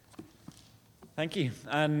Thank you,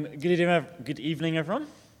 and good evening, everyone.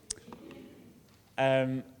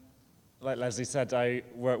 Like Leslie said, I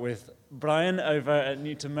work with Brian over at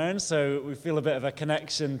Newton Mearn, so we feel a bit of a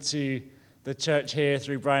connection to the church here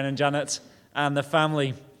through Brian and Janet and the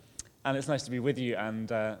family, and it's nice to be with you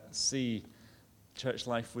and see church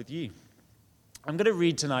life with you. I'm going to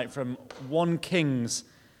read tonight from 1 Kings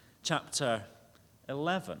chapter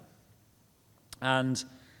 11, and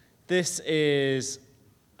this is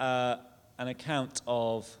an account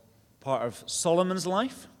of part of Solomon's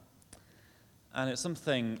life, and it's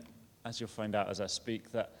something, as you'll find out as I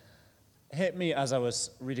speak, that hit me as I was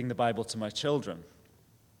reading the Bible to my children.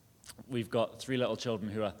 We've got 3 little children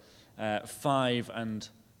who are 5 and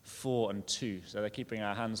 4 and 2, so they're keeping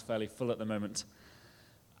our hands fairly full at the moment.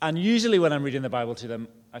 And usually when I'm reading the Bible to them,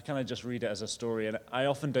 I kind of just read it as a story, and I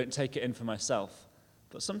often don't take it in for myself.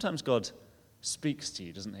 But sometimes God speaks to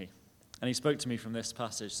you, doesn't he? And he spoke to me from this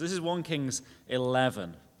passage. So this is 1 Kings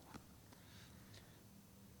 11.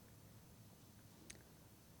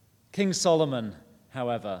 King Solomon,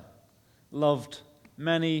 however, loved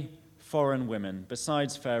many foreign women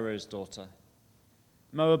besides Pharaoh's daughter: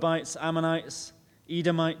 Moabites, Ammonites,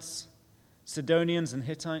 Edomites, Sidonians, and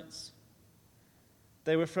Hittites.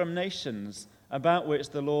 They were from nations about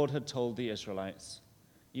which the Lord had told the Israelites,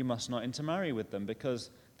 "You must not intermarry with them,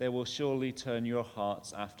 because they will surely turn your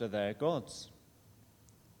hearts after their gods."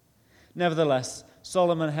 Nevertheless,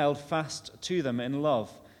 Solomon held fast to them in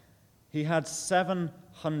love. He had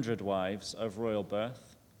 700 wives of royal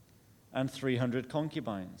birth and 300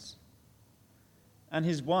 concubines. And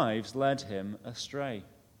his wives led him astray.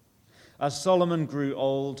 As Solomon grew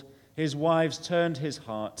old, his wives turned his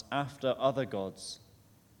heart after other gods,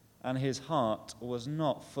 and his heart was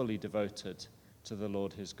not fully devoted to the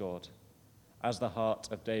Lord his God, as the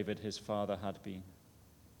heart of David his father had been.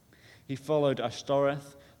 He followed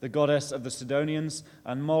Ashtoreth, the goddess of the Sidonians,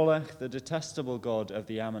 and Molech, the detestable god of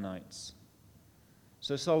the Ammonites.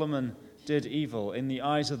 So Solomon did evil in the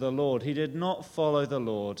eyes of the Lord. He did not follow the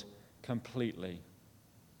Lord completely,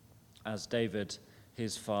 as David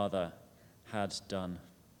his father had done.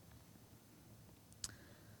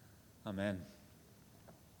 Amen.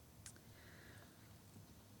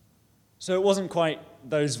 So it wasn't quite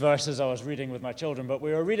those verses I was reading with my children, but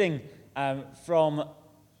we were reading from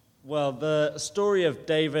the story of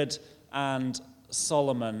David and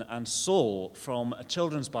Solomon and Saul from a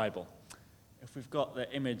children's Bible. If we've got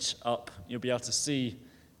the image up, you'll be able to see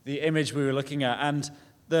the image we were looking at. And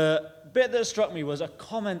the bit that struck me was a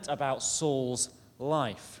comment about Saul's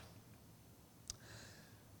life.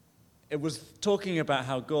 It was talking about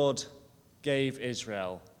how God gave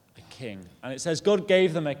Israel a king. And it says God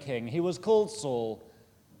gave them a king. He was called Saul,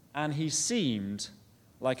 and he seemed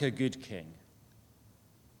like a good king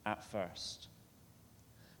at first.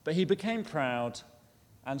 But he became proud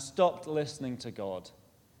and stopped listening to God.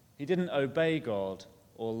 He didn't obey God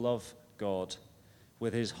or love God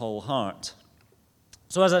with his whole heart.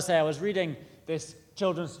 So as I say, I was reading this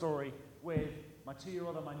children's story with my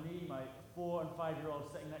 2-year-old on my knee, my 4 and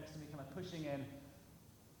 5-year-old sitting next to me, kind of pushing in.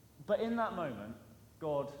 But in that moment,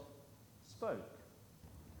 God spoke.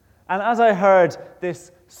 And as I heard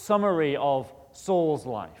this summary of Saul's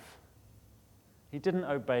life, he didn't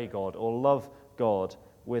obey God or love God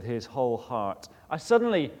with his whole heart, I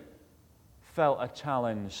suddenly felt a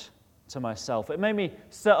challenge to myself. It made me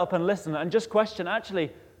sit up and listen and just question,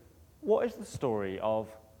 actually, what is the story of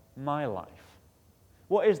my life?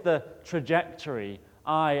 What is the trajectory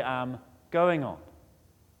I am going on?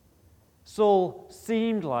 Saul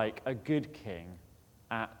seemed like a good king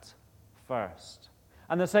at first.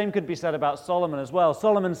 And the same could be said about Solomon as well.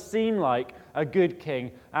 Solomon seemed like a good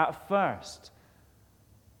king at first.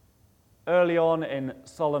 Early on in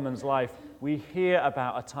Solomon's life, we hear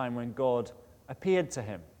about a time when God appeared to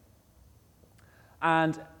him.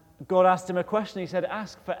 And God asked him a question. He said,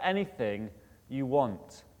 "Ask for anything you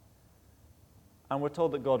want." And we're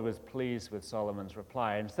told that God was pleased with Solomon's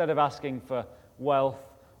reply. Instead of asking for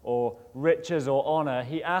wealth or riches or honor,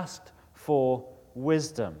 he asked for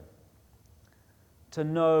wisdom, to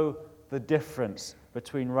know the difference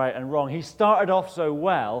between right and wrong. He started off so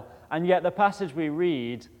well, and yet the passage we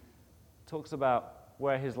read talks about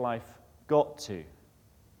where his life got to.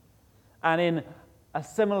 And in a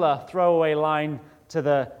similar throwaway line to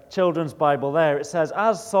the children's Bible there, it says,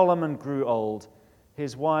 "As Solomon grew old,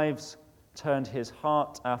 his wives turned his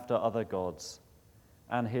heart after other gods,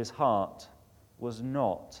 and his heart was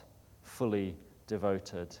not fully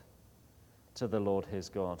devoted to the Lord his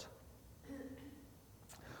God."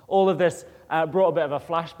 All of this brought a bit of a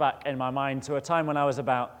flashback in my mind to a time when I was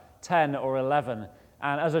about 10 or 11.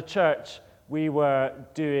 And as a church, we were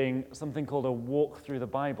doing something called a walk through the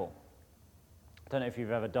Bible. I don't know if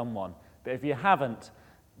you've ever done one, but if you haven't,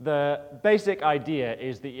 the basic idea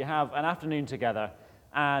is that you have an afternoon together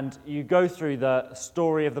and you go through the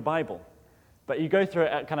story of the Bible. But you go through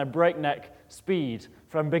it at kind of breakneck speed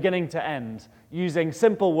from beginning to end, using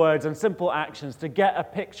simple words and simple actions to get a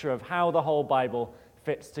picture of how the whole Bible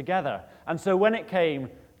fits together. And so when it came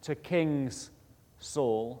to Kings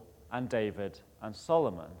Saul and David and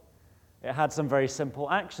Solomon, it had some very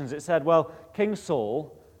simple actions. It said, well, King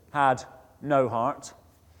Saul had no heart,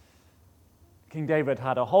 King David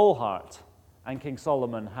had a whole heart, and King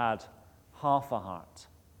Solomon had half a heart.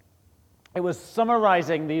 It was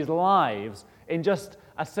summarizing these lives in just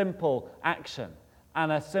a simple action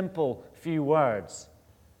and a simple few words.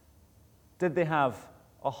 Did they have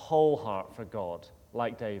a whole heart for God,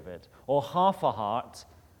 like David, or half a heart,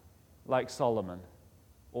 like Solomon,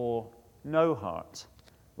 or no heart,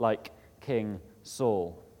 like King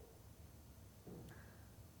Saul?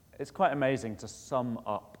 It's quite amazing to sum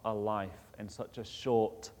up a life in such a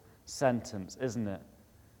short sentence, isn't it?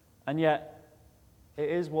 And yet, it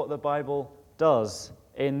is what the Bible does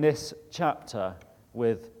in this chapter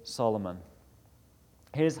with Solomon.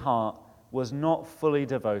 His heart was not fully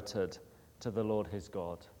devoted to the Lord his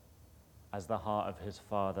God, as the heart of his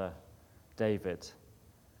father David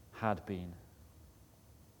had been.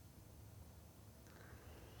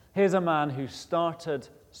 Here's a man who started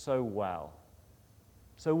so well.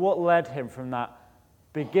 So what led him from that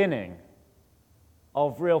beginning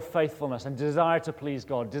of real faithfulness and desire to please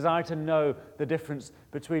God, desire to know the difference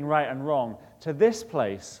between right and wrong, to this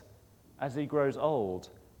place as he grows old,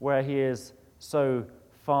 where he is so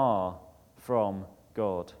far from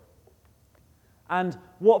God? And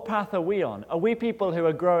what path are we on? Are we people who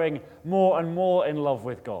are growing more and more in love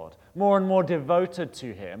with God, more and more devoted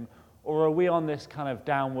to him, or are we on this kind of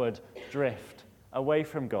downward drift away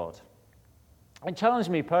from God? It challenged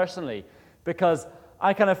me personally because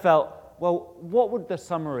I kind of felt, well, what would the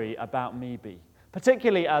summary about me be?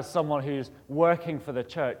 Particularly as someone who's working for the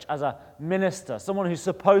church, as a minister, someone who's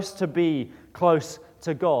supposed to be close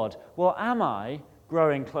to God. Well, am I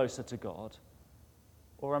growing closer to God?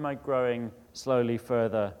 Or am I growing slowly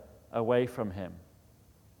further away from him?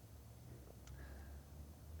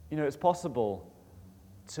 You know, it's possible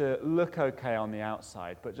to look okay on the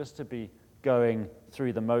outside, but just to be going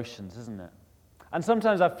through the motions, isn't it? And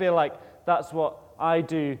sometimes I feel like that's what I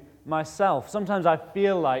do myself. Sometimes I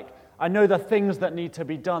feel like I know the things that need to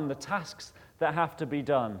be done, the tasks that have to be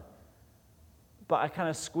done, but I kind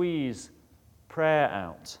of squeeze prayer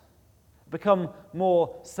out, become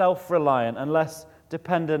more self-reliant and less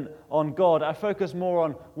dependent on God. I focus more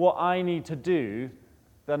on what I need to do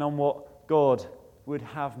than on what God would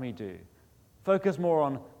have me do. Focus more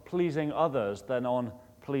on pleasing others than on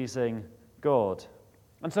pleasing God.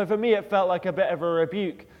 And so for me, it felt like a bit of a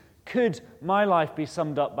rebuke. Could my life be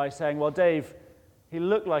summed up by saying, well, Dave, he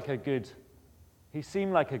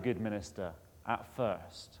seemed like a good minister at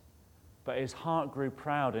first, but his heart grew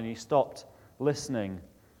proud and he stopped listening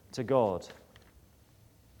to God.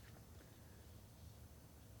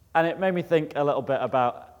 And it made me think a little bit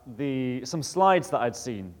about some slides that I'd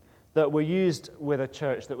seen that were used with a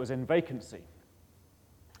church that was in vacancy.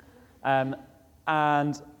 And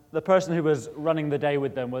the person who was running the day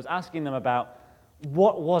with them was asking them about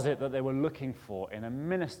what was it that they were looking for in a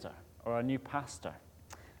minister or a new pastor.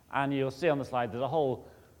 And you'll see on the slide there's a whole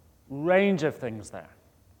range of things there.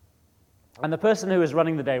 And the person who was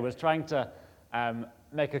running the day was trying to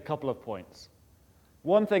make a couple of points.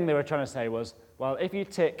 One thing they were trying to say was, well, if you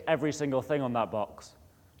tick every single thing on that box,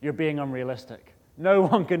 you're being unrealistic. No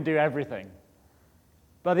one can do everything.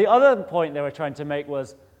 But the other point they were trying to make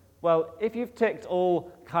was, well, if you've ticked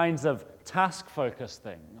all kinds of task-focused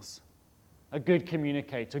things, a good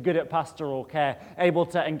communicator, good at pastoral care, able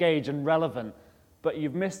to engage and relevant, but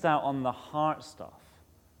you've missed out on the heart stuff,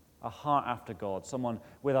 a heart after God, someone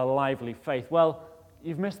with a lively faith, well,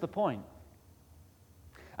 you've missed the point.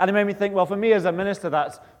 And it made me think, well, for me as a minister,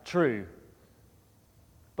 that's true.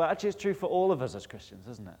 But actually, it's true for all of us as Christians,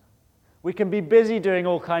 isn't it? We can be busy doing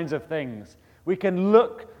all kinds of things. We can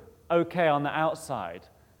look okay on the outside.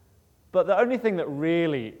 But the only thing that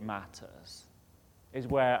really matters is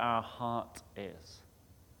where our heart is.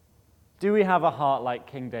 Do we have a heart like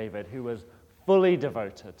King David, who was fully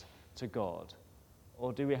devoted to God?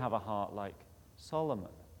 Or do we have a heart like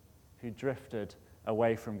Solomon, who drifted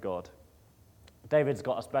away from God? David's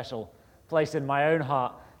got a special place in my own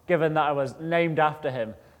heart, given that I was named after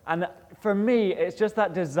him. And for me, it's just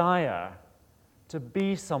that desire to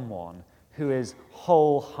be someone who is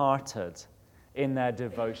wholehearted in their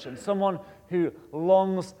devotion, someone who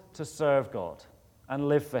longs to serve God and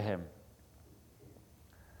live for him.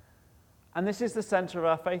 And this is the center of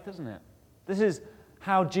our faith, isn't it? This is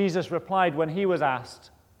how Jesus replied when he was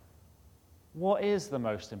asked, what is the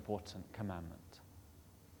most important commandment?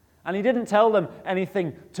 And he didn't tell them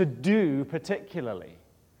anything to do particularly.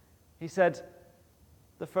 He said,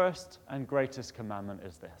 the first and greatest commandment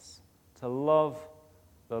is this, to love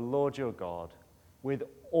the Lord your God with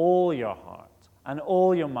all your heart and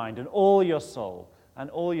all your mind and all your soul and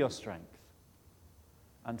all your strength,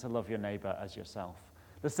 and to love your neighbor as yourself.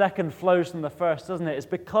 The second flows from the first, doesn't it? It's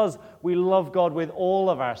because we love God with all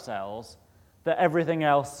of ourselves that everything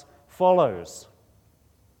else follows.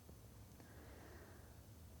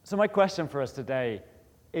 So my question for us today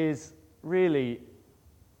is really,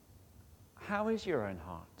 how is your own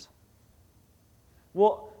heart?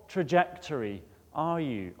 What trajectory are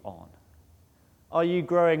you on? Are you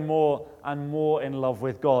growing more and more in love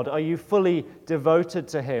with God? Are you fully devoted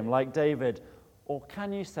to him like David? Or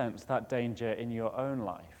can you sense that danger in your own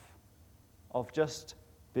life of just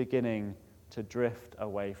beginning to drift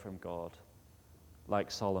away from God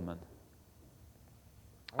like Solomon?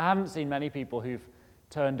 I haven't seen many people who've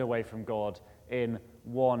turned away from God in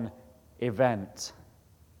one event,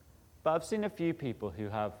 but I've seen a few people who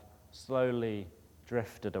have slowly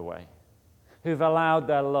drifted away, who've allowed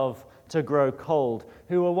their love to grow cold,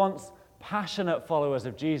 who were once passionate followers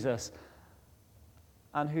of Jesus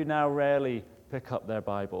and who now rarely pick up their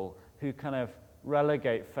Bible, who kind of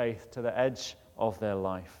relegate faith to the edge of their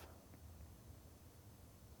life.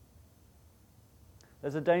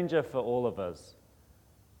 There's a danger for all of us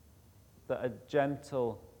that a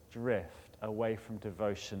gentle drift away from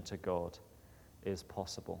devotion to God is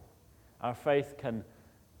possible. Our faith can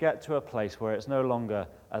get to a place where it's no longer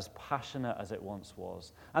as passionate as it once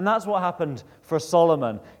was. And that's what happened for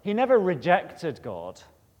Solomon. He never rejected God,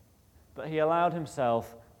 but he allowed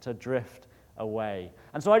himself to drift away.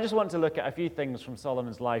 And so I just want to look at a few things from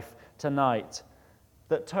Solomon's life tonight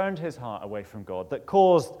that turned his heart away from God, that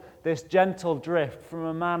caused this gentle drift from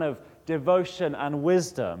a man of devotion and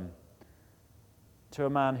wisdom to a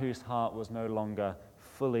man whose heart was no longer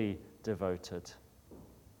fully devoted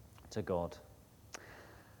to God.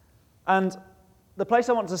 And the place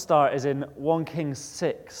I want to start is in 1 Kings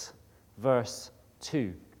 6, verse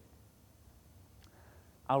 2.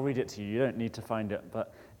 I'll read it to you. You don't need to find it.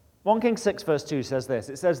 But 1 Kings 6, verse 2 says this.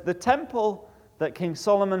 It says, the temple that King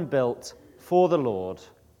Solomon built for the Lord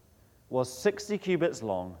was 60 cubits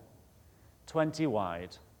long, 20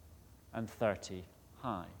 wide, and 30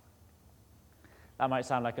 high. That might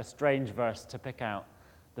sound like a strange verse to pick out,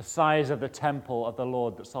 the size of the temple of the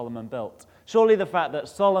Lord that Solomon built. Surely the fact that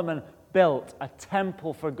Solomon built a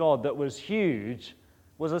temple for God that was huge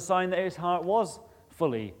was a sign that his heart was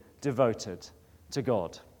fully devoted to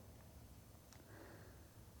God.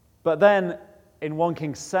 But then in 1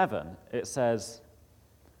 Kings 7, it says,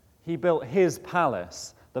 he built his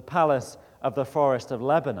palace, the palace of the forest of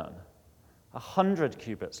Lebanon, 100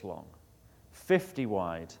 cubits long, 50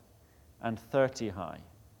 wide, and 30 high.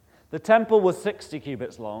 The temple was 60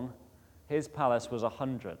 cubits long. His palace was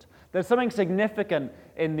 100. There's something significant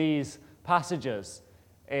in these passages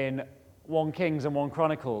in 1 Kings and 1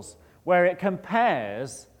 Chronicles where it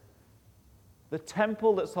compares the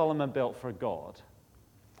temple that Solomon built for God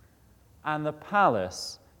and the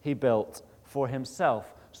palace he built for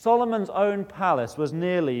himself. Solomon's own palace was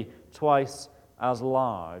nearly twice as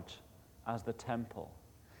large as the temple.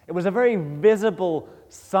 It was a very visible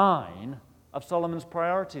sign of Solomon's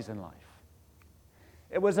priorities in life.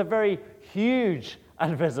 It was a very huge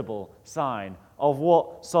and visible sign of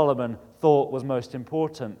what Solomon thought was most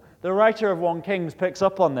important. The writer of 1 Kings picks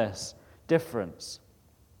up on this difference.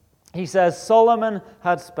 He says Solomon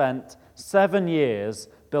had spent 7 years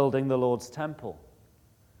building the Lord's temple.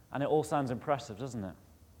 And it all sounds impressive, doesn't it?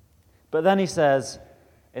 But then he says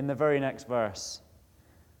in the very next verse,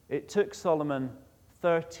 it took Solomon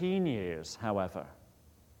 13 years, however,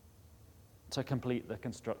 to complete the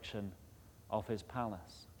construction of his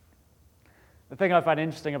palace. The thing I find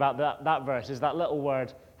interesting about that verse is that little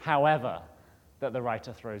word, however, that the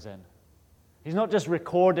writer throws in. He's not just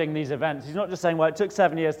recording these events. He's not just saying, well, it took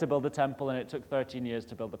 7 years to build the temple and it took 13 years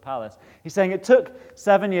to build the palace. He's saying it took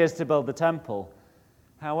 7 years to build the temple.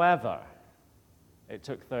 However, it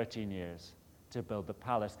took 13 years to build the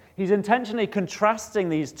palace. He's intentionally contrasting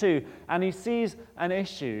these two, and he sees an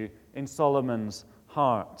issue in Solomon's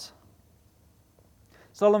heart.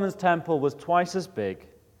 Solomon's temple was twice as big,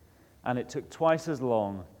 and it took twice as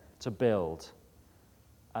long to build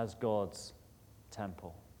as God's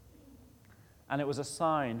temple. And it was a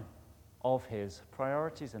sign of his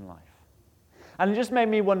priorities in life. And it just made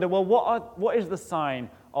me wonder, well, what is the sign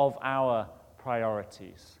of our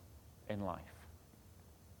priorities in life?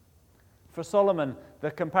 For Solomon, the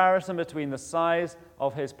comparison between the size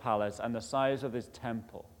of his palace and the size of his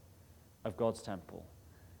temple, of God's temple,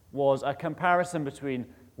 was a comparison between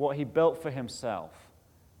what he built for himself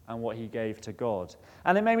and what he gave to God.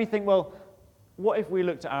 And it made me think, well, what if we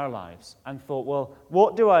looked at our lives and thought, well,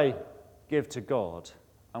 what do I give to God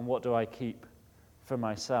and what do I keep for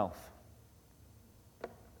myself?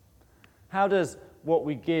 How does what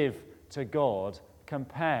we give to God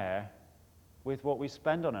compare with what we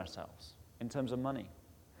spend on ourselves in terms of money?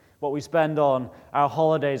 What we spend on our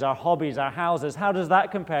holidays, our hobbies, our houses, how does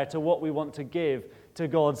that compare to what we want to give to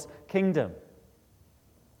God's kingdom?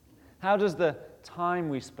 How does the time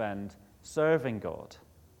we spend serving God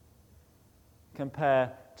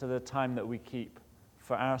compare to the time that we keep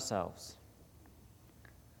for ourselves?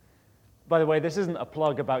 By the way, this isn't a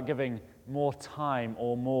plug about giving more time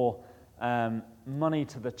or more money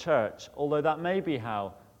to the church, although that may be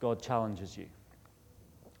how God challenges you.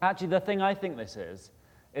 Actually, the thing I think this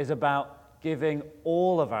is about giving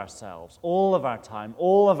all of ourselves, all of our time,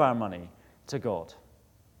 all of our money to God.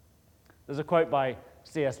 There's a quote by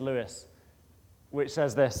C.S. Lewis which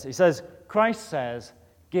says this. He says, "Christ says,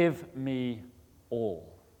 'Give me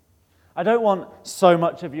all.' I don't want so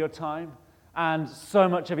much of your time and so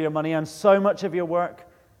much of your money and so much of your work.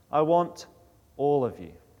 I want all of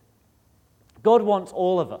you." God wants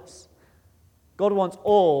all of us. God wants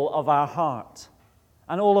all of our heart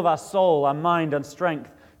and all of our soul and mind and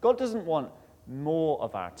strength. God doesn't want more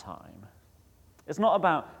of our time. It's not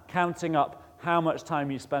about counting up how much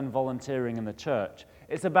time you spend volunteering in the church.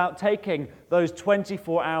 It's about taking those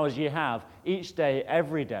 24 hours you have each day,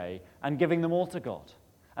 every day, and giving them all to God.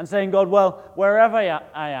 And saying, God, well, wherever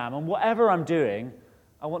I am and whatever I'm doing,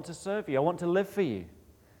 I want to serve you. I want to live for you.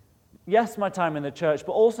 Yes, my time in the church,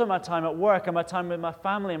 but also my time at work and my time with my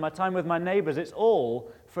family and my time with my neighbors. It's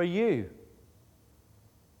all for you.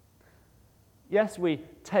 Yes, we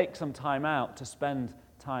take some time out to spend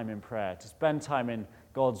time in prayer, to spend time in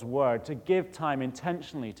God's word, to give time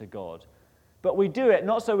intentionally to God. But we do it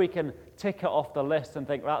not so we can tick it off the list and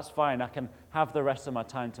think, well, that's fine, I can have the rest of my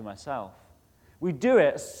time to myself. We do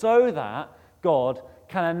it so that God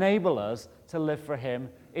can enable us to live for him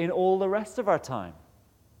in all the rest of our time.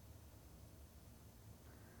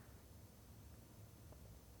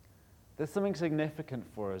 There's something significant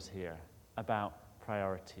for us here about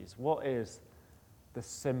priorities. What is the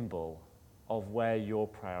symbol of where your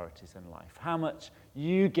priorities in life? How much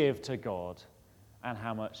you give to God and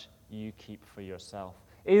how much you keep for yourself?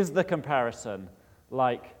 Is the comparison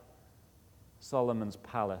like Solomon's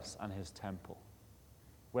palace and his temple,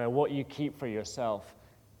 where what you keep for yourself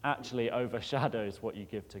actually overshadows what you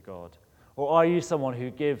give to God? Or are you someone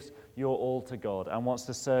who gives your all to God and wants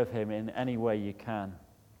to serve him in any way you can?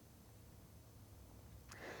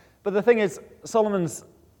 But the thing is, Solomon's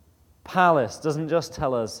palace doesn't just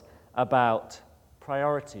tell us about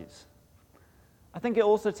priorities. I think it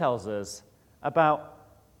also tells us about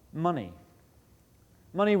money.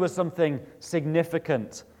 Money was something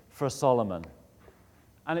significant for Solomon,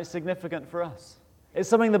 and it's significant for us. It's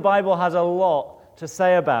something the Bible has a lot to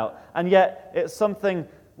say about, and yet it's something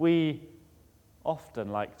we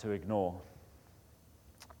often like to ignore.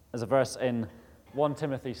 There's a verse in 1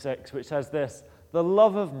 Timothy 6 which says this: "The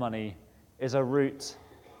love of money is a root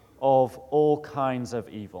of all kinds of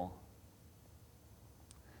evil."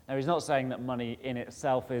 Now, he's not saying that money in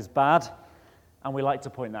itself is bad, and we like to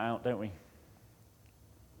point that out, don't we?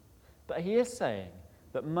 But he is saying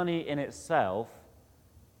that money in itself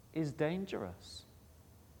is dangerous.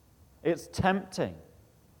 It's tempting.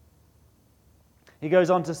 He goes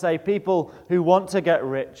on to say, people who want to get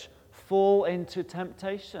rich fall into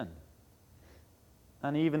temptation.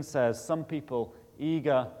 And he even says, some people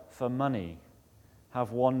eager for money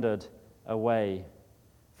have wandered away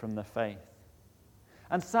from the faith.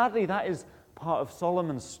 And sadly, that is part of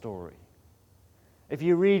Solomon's story. If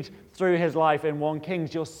you read through his life in 1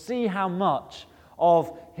 Kings, you'll see how much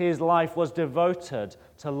of his life was devoted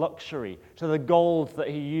to luxury, to the gold that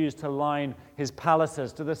he used to line his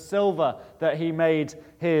palaces, to the silver that he made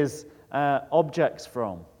his objects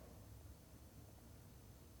from.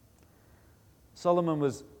 Solomon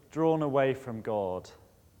was drawn away from God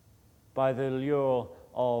by the lure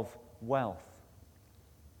of wealth.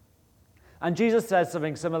 And Jesus says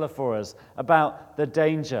something similar for us about the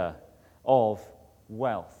danger of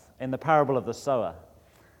wealth in the parable of the sower.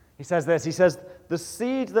 He says this, he says, "The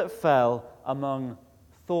seed that fell among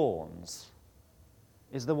thorns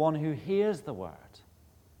is the one who hears the word.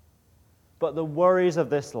 But the worries of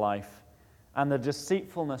this life and the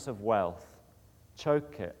deceitfulness of wealth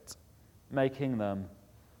choke it, making them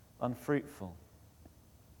unfruitful.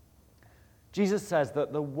 Jesus says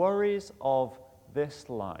that the worries of this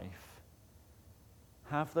life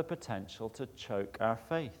have the potential to choke our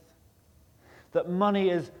faith. That money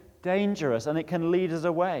is dangerous and it can lead us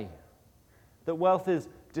away. That wealth is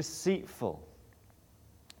deceitful.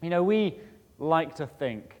 We like to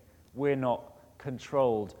think we're not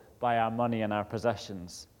controlled by our money and our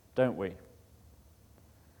possessions, don't we?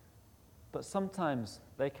 But sometimes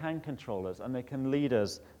they can control us and they can lead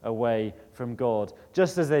us away from God,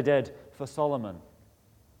 just as they did for Solomon.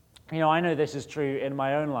 I know this is true in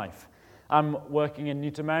my own life. I'm working in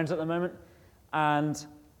Newton Mearns at the moment, and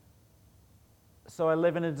so I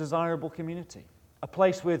live in a desirable community, a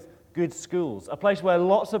place with good schools, a place where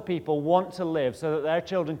lots of people want to live so that their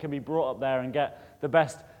children can be brought up there and get the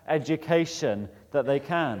best education that they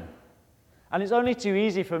can. And it's only too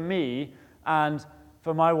easy for me and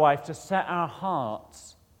for my wife to set our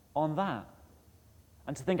hearts on that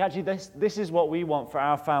and to think, actually, this is what we want for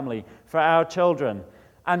our family, for our children,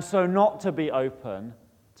 and so not to be open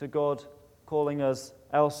to God calling us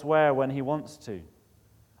elsewhere when he wants to.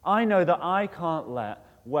 I know that I can't let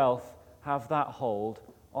wealth have that hold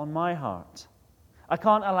on my heart. I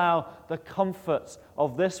can't allow the comforts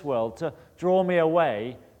of this world to draw me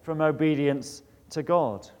away from obedience to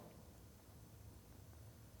God.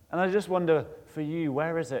 And I just wonder, for you,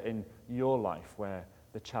 where is it in your life where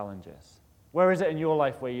the challenge is? Where is it in your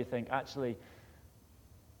life where you think, actually,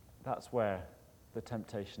 that's where the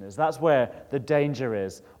temptation is. That's where the danger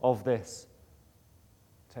is of this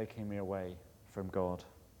taking me away from God.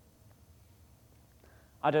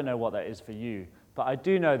 I don't know what that is for you, but I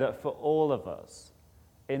do know that for all of us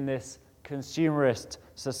in this consumerist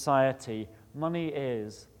society, money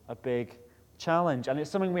is a big challenge, and it's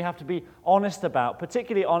something we have to be honest about,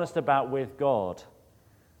 particularly honest about with God,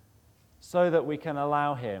 so that we can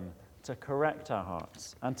allow him to correct our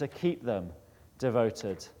hearts and to keep them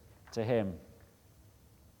devoted to him.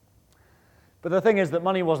 But the thing is that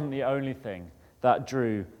money wasn't the only thing that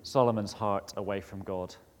drew Solomon's heart away from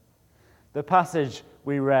God. The passage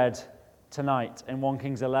we read tonight in 1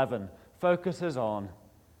 Kings 11 focuses on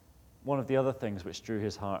one of the other things which drew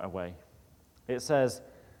his heart away. It says,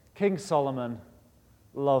 King Solomon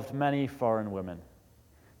loved many foreign women.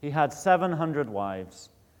 He had 700 wives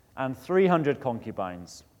and 300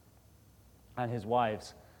 concubines, and his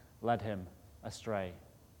wives led him astray.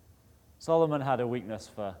 Solomon had a weakness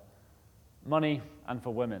for money and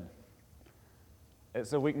for women.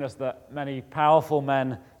 It's a weakness that many powerful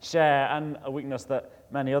men share and a weakness that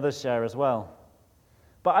many others share as well.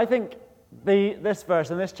 But I think this verse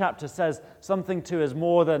and this chapter says something to us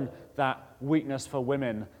more than that weakness for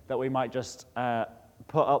women that we might just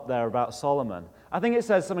put up there about Solomon. I think it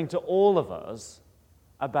says something to all of us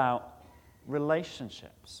about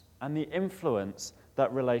relationships and the influence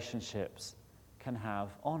that relationships can have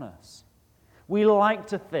on us. We like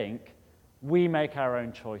to think we make our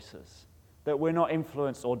own choices, that we're not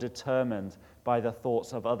influenced or determined by the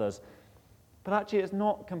thoughts of others. But actually, it's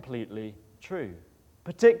not completely true,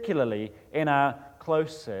 particularly in our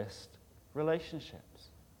closest relationships.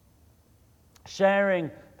 Sharing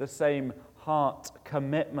the same heart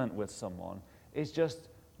commitment with someone is just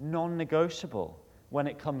non-negotiable when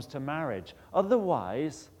it comes to marriage.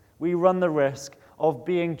 Otherwise, we run the risk of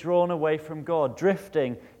being drawn away from God,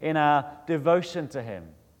 drifting in our devotion to him.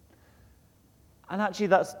 And actually,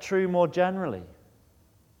 that's true more generally.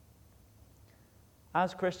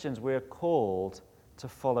 As Christians, we're called to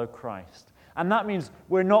follow Christ. And that means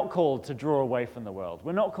we're not called to draw away from the world.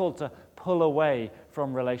 We're not called to pull away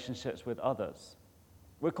from relationships with others.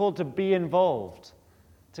 We're called to be involved,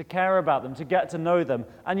 to care about them, to get to know them.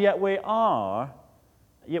 And yet we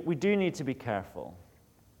do need to be careful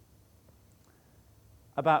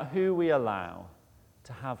about who we allow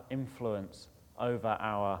to have influence over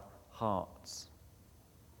our hearts.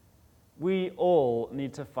 We all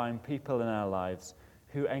need to find people in our lives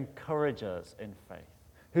who encourage us in faith,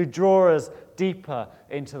 who draw us deeper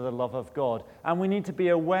into the love of God. And we need to be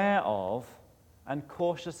aware of and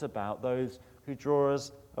cautious about those who draw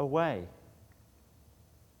us away.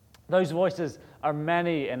 Those voices are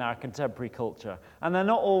many in our contemporary culture, and they're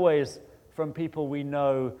not always from people we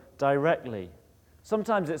know directly.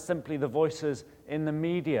 Sometimes it's simply the voices in the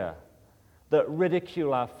media that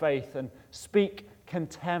ridicule our faith and speak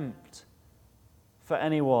contempt for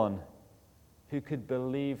anyone who could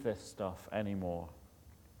believe this stuff anymore.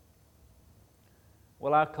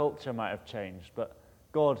 Well, our culture might have changed, but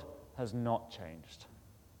God has not changed.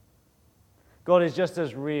 God is just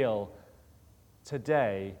as real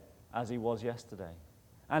today as he was yesterday.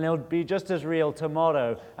 And he'll be just as real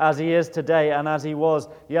tomorrow as he is today and as he was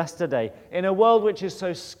yesterday. In a world which is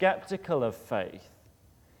so skeptical of faith,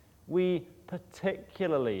 we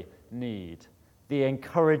particularly need the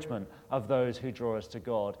encouragement of those who draw us to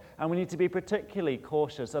God. And we need to be particularly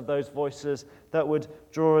cautious of those voices that would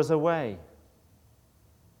draw us away.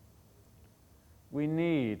 We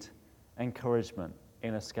need encouragement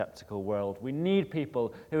in a skeptical world. We need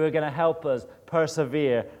people who are going to help us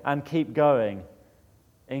persevere and keep going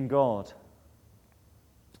in God.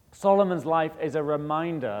 Solomon's life is a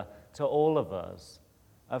reminder to all of us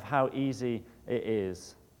of how easy it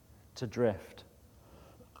is to drift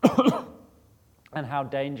and how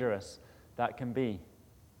dangerous that can be.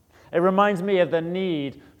 It reminds me of the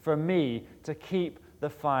need for me to keep the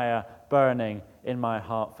fire burning in my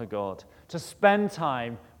heart for God, to spend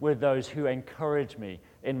time with those who encourage me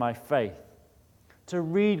in my faith, to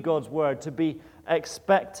read God's word, to be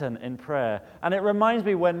expectant in prayer. And it reminds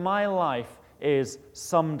me when my life is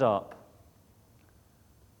summed up,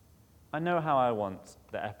 I know how I want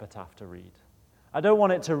the epitaph to read. I don't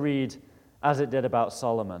want it to read as it did about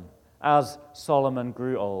Solomon. As Solomon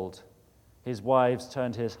grew old, his wives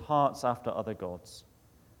turned his hearts after other gods,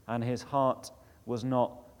 and his heart was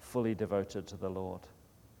not fully devoted to the Lord.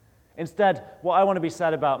 Instead, what I want to be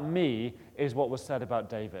said about me is what was said about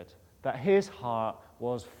David, that his heart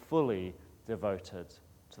was fully devoted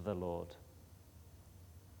to the Lord.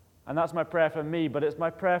 And that's my prayer for me, but it's my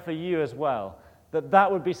prayer for you as well, that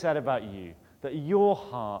that would be said about you, that your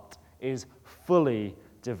heart is fully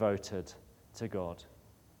devoted to God.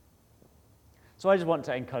 So I just want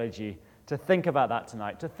to encourage you to think about that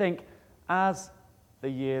tonight, to think as the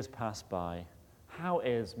years pass by, how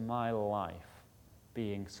is my life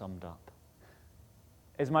being summed up?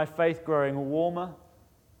 Is my faith growing warmer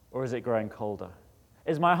or is it growing colder?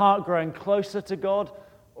 Is my heart growing closer to God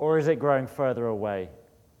or is it growing further away?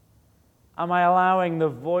 Am I allowing the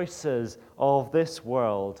voices of this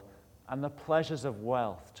world and the pleasures of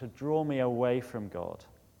wealth to draw me away from God?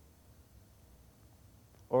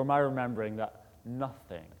 Or am I remembering that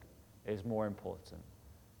nothing is more important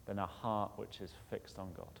than a heart which is fixed on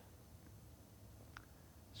God?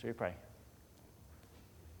 Shall we pray?